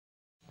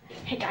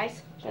Hey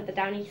guys, we're the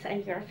Downeys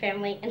and your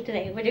family, and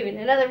today we're doing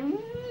another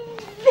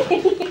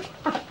video.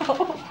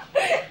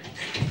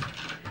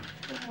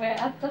 We're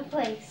at the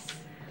place.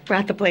 We're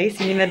at the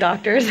place, you mean the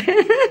doctor's?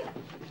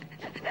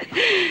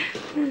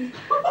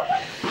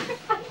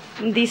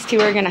 These two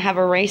are gonna have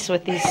a race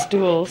with these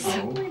stools.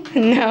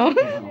 No?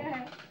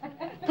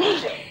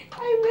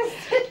 I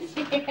missed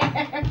it there.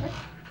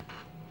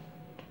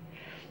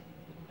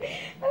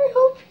 I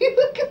hope you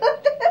got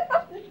that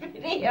on the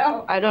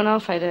video. I don't know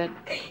if I did.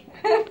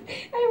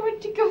 I went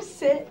to go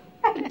sit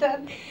and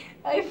then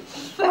I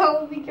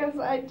fell because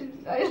I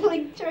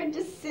like tried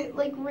to sit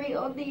like right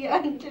on the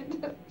end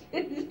and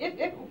it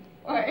didn't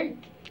work.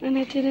 And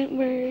it didn't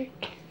work.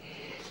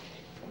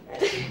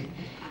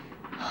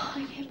 Oh,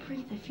 I can't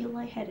breathe. I feel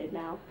lightheaded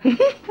now.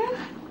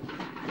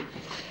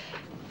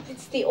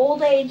 It's the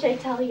old age, I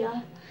tell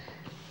ya.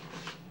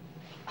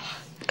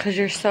 Because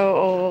you're so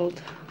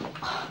old.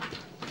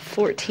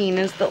 14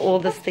 is the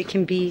oldest they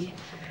can be.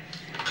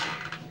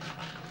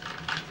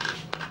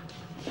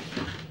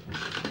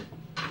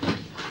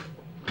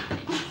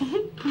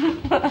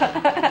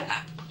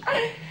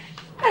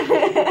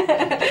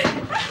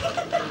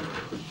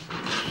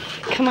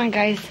 Come on,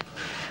 guys.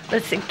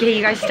 Let's get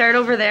you guys start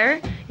over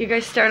there. You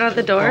guys start at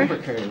the door.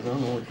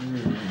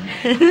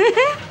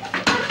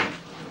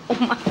 Oh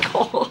my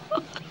god.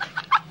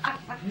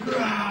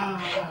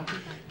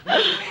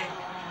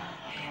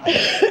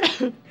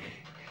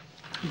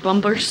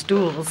 Bumper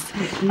stools.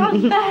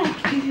 I'm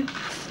back.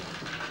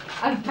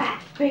 I'm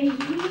back, baby.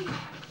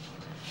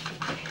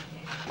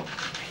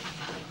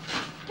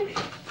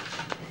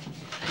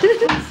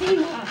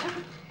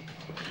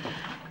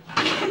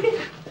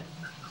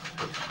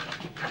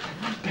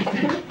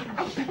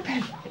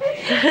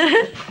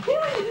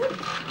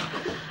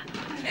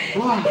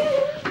 Wow.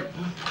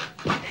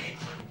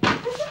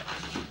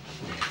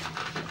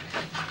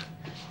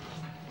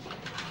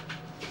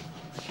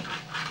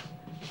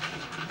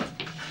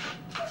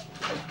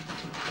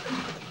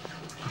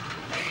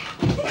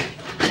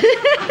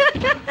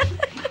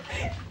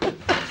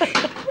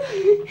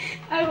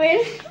 I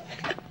win.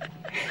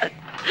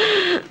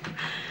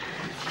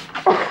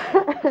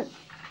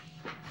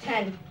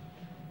 10,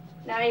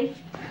 9,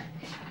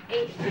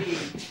 8,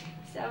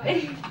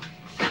 7,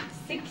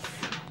 6,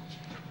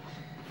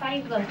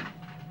 5,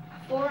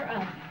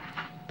 4,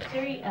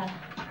 3, 2,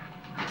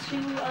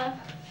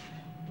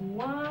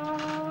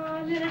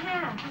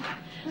 1.5.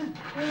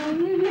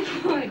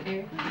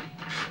 1.25.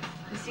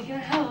 Is he gonna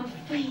have a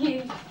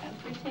freaking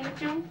temper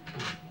tantrum?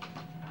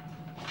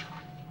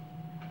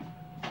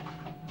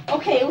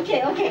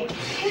 Okay.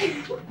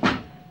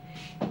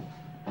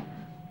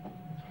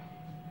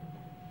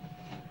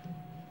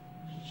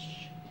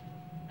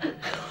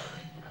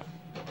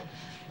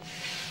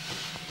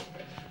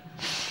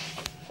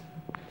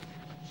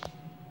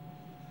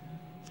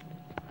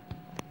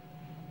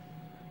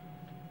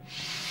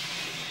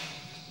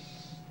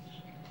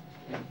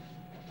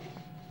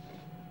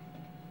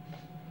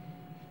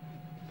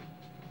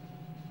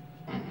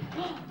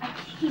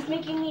 He's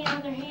making me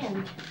another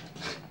hand.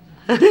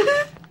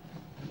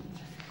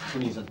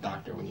 When he's a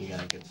doctor, when you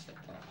gotta get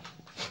stepped on.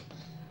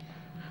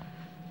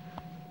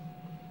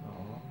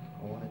 Oh,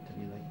 I want it to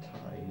be like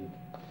tied.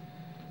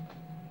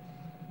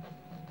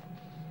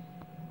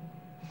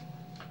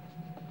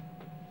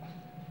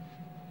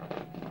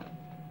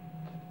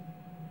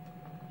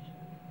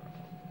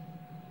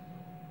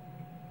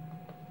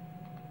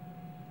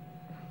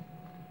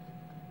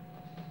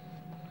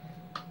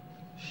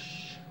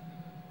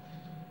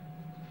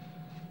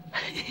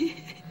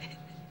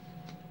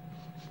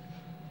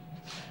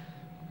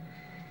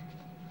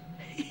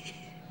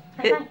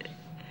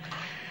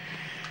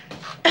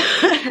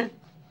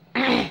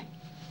 I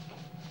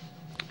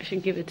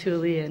should give it to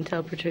Aaliyah and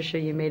tell Patricia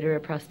you made her a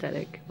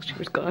prosthetic while she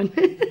was gone.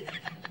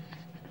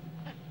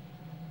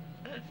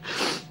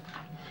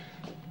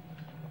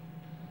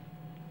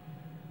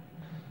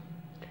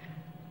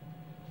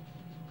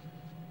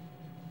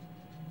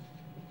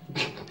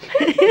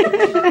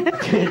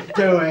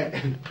 Do it.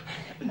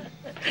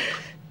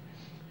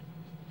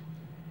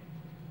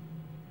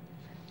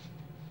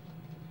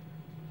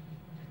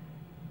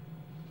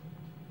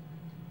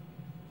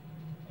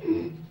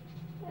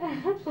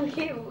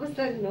 Okay, what was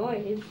that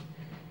noise?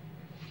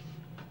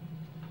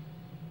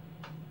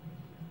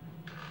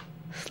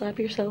 Slap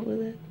yourself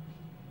with it.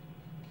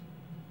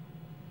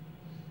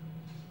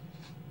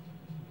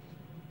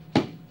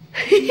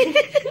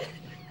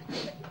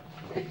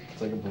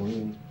 It's like a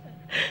balloon.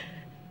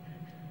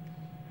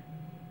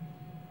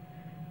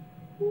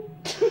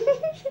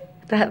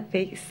 That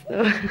face,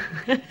 though.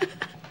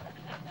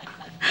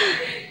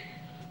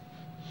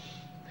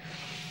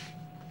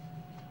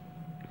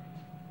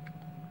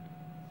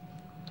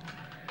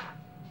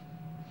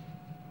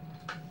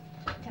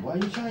 Why are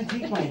you trying to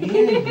take my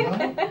hand,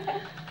 bro?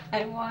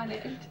 I want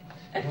it.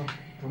 Oh,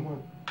 come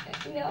on.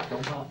 No.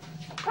 Don't pop.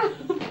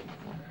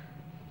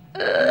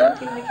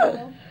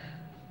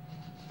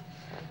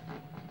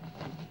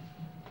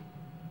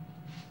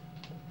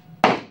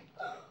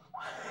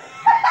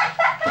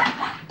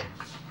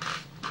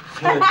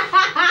 her.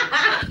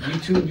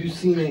 YouTube, you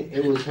seen it.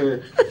 It was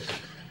her.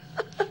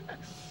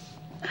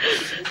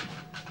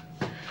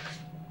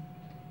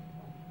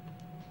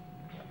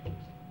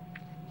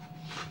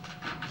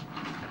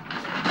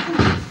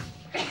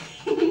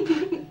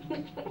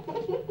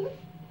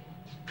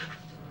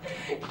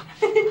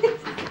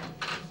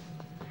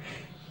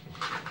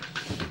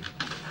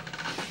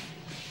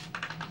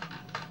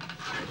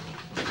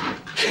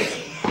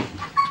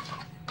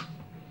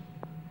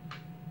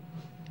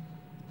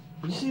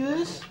 You see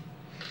this?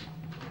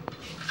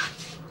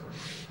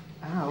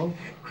 Ow.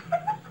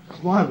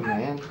 Come on,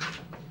 man.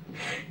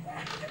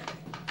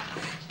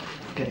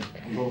 Okay,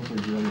 I'm going for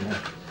the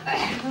other eye.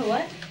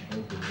 What?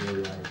 I'm going for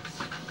the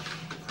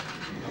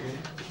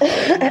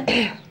other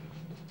eye.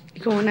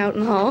 You going out in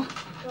the hall?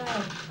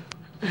 Wow.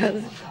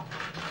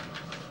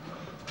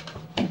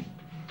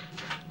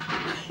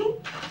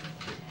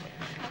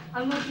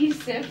 I'm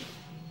abusive.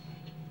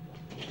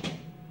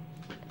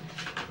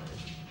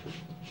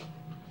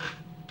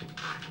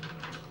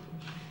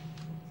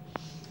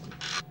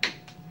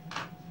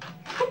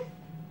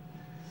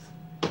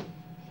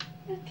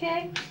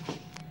 Okay.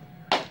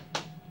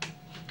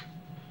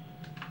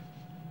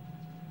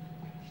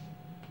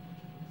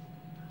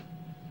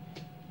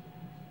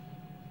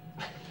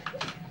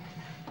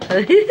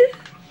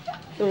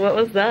 What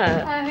was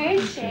that? A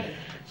handshake.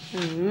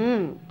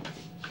 Mm.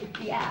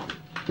 Yeah.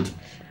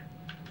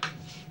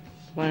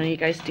 Why don't you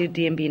guys do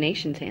DMB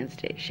Nation's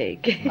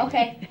handshake?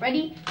 Okay,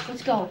 ready?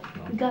 Let's go.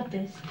 We got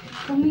this.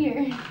 Come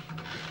here.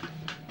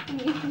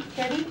 Ready?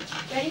 Ready?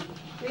 I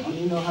Ready? don't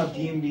even know how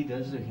DMB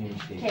does their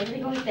handshake. Okay,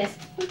 we're going with this.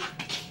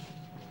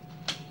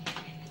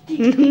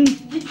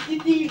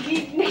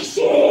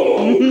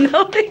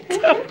 No, they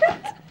don't.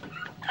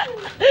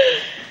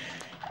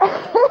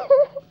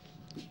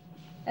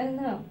 I don't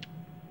know.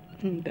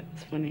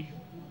 That's funny.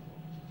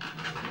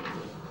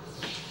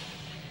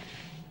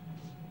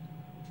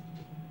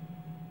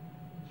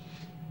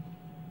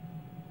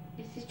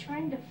 Is he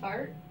trying to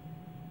fart?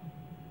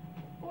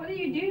 What are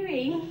you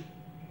doing?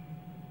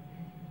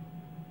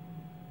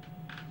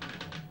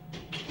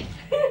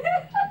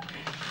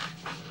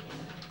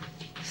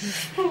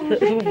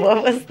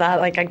 What was that?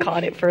 Like, I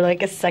caught it for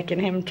like a second,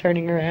 him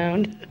turning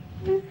around.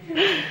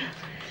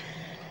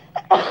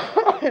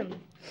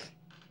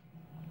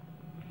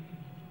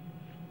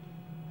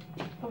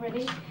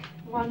 Ready?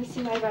 Want to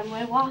see my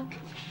runway walk?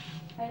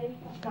 Ready?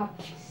 Got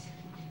this.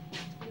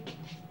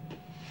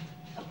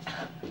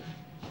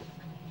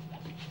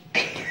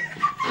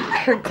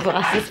 Her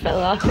glasses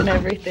fell off and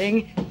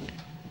everything.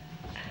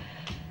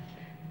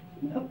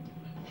 Nope.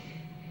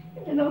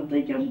 I don't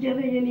think I'm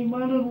getting any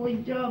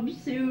modeling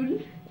jobs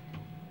soon.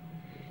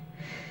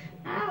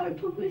 Ow, I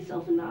poked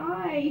myself in the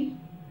eye.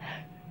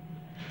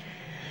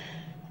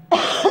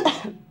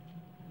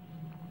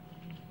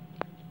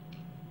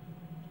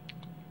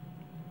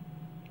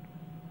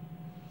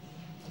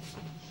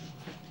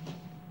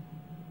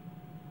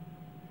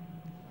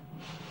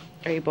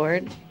 Are you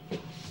bored?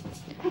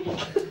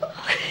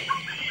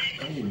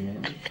 Hey,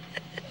 man.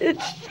 I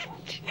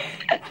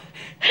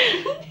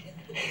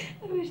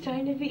was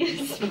trying to be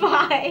a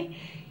spy.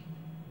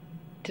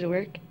 Did it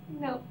work?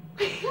 No.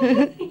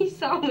 He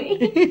saw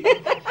me.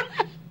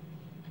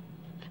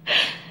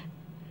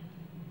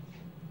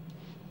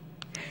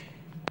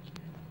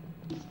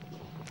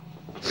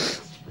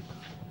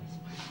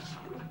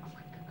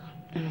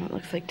 Oh, it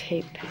looks like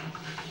tape.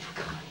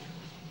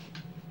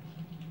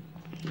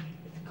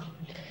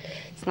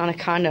 It's not a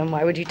condom.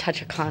 Why would you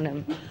touch a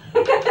condom?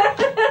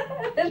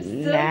 That's so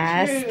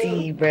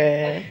Nasty, true.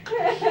 bruh.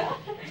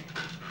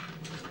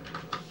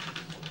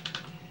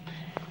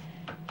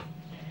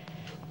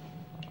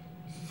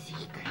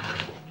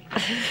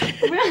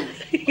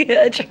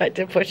 Yeah, I tried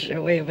to push it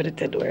away, but it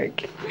didn't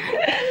work.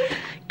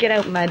 Get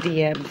out my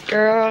DMs,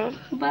 girl.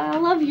 But I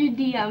love your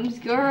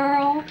DMs,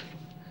 girl.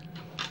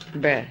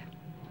 Bruh.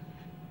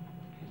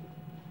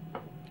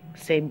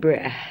 Say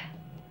bruh.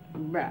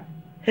 Bruh.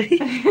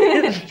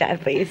 That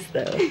face,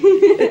 though.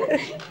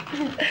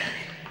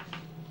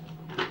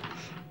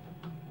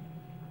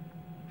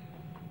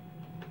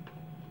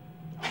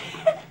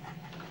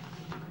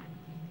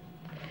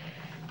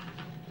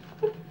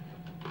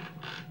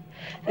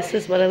 This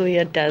is what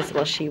AALIYHA does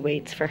while she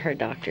waits for her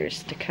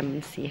doctors to come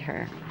and see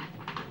her.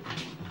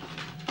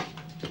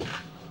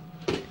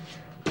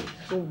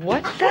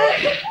 What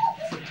the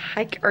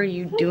heck are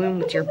you doing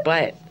with your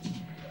butt?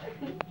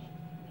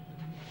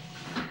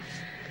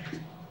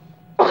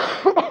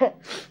 I'm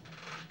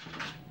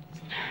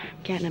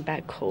getting a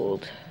bad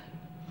cold.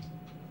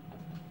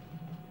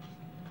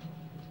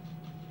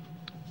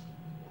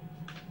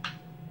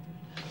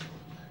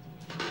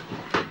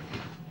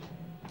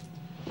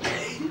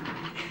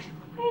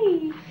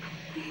 Hey,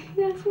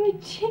 that's my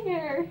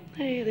chair.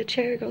 Hey, the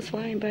chair goes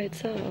flying by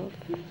itself.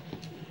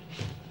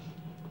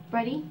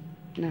 Ready?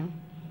 No.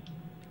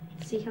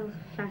 See how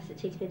fast it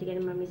takes me to get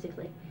in my music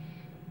lick.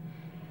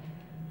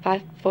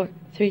 5, 4,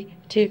 3,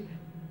 2.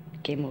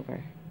 Game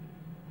over.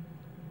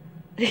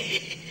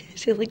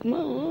 She's like,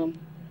 Mom.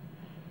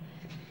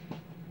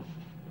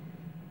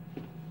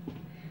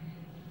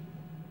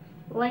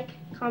 like,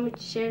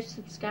 comment, share,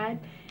 subscribe.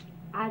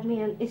 Add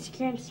me on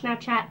Instagram,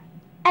 Snapchat,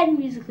 and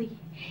Musical.ly.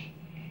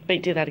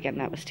 Wait, do that again.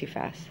 That was too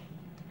fast.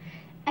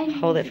 And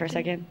Hold it for a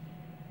Musical.ly. second.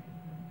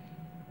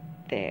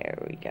 There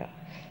we go.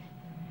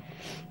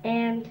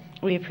 And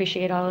We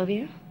appreciate all of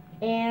you.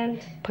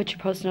 and Put your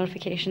post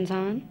notifications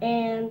on.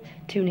 and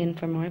Tune in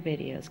for more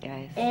videos,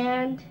 guys.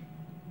 and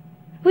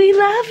We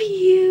love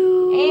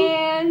you.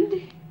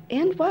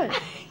 and what?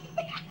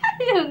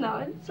 I don't know.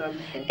 It's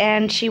something.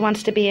 And she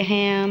wants to be a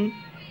ham.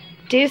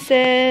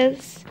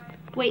 Deuces.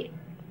 Wait.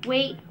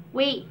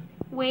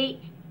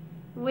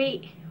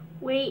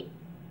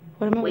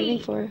 What am I waiting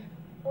Wait. for?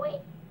 Wait.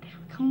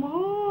 Come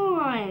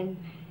on.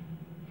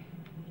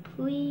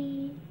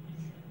 Please.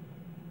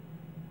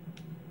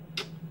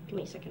 Give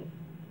me a second.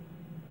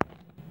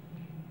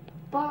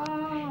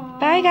 Bye.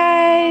 Bye,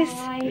 guys.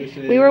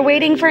 We were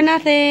waiting for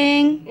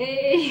nothing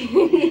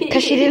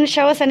because she didn't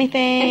show us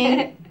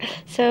anything.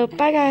 So,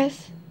 bye,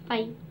 guys.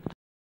 Bye.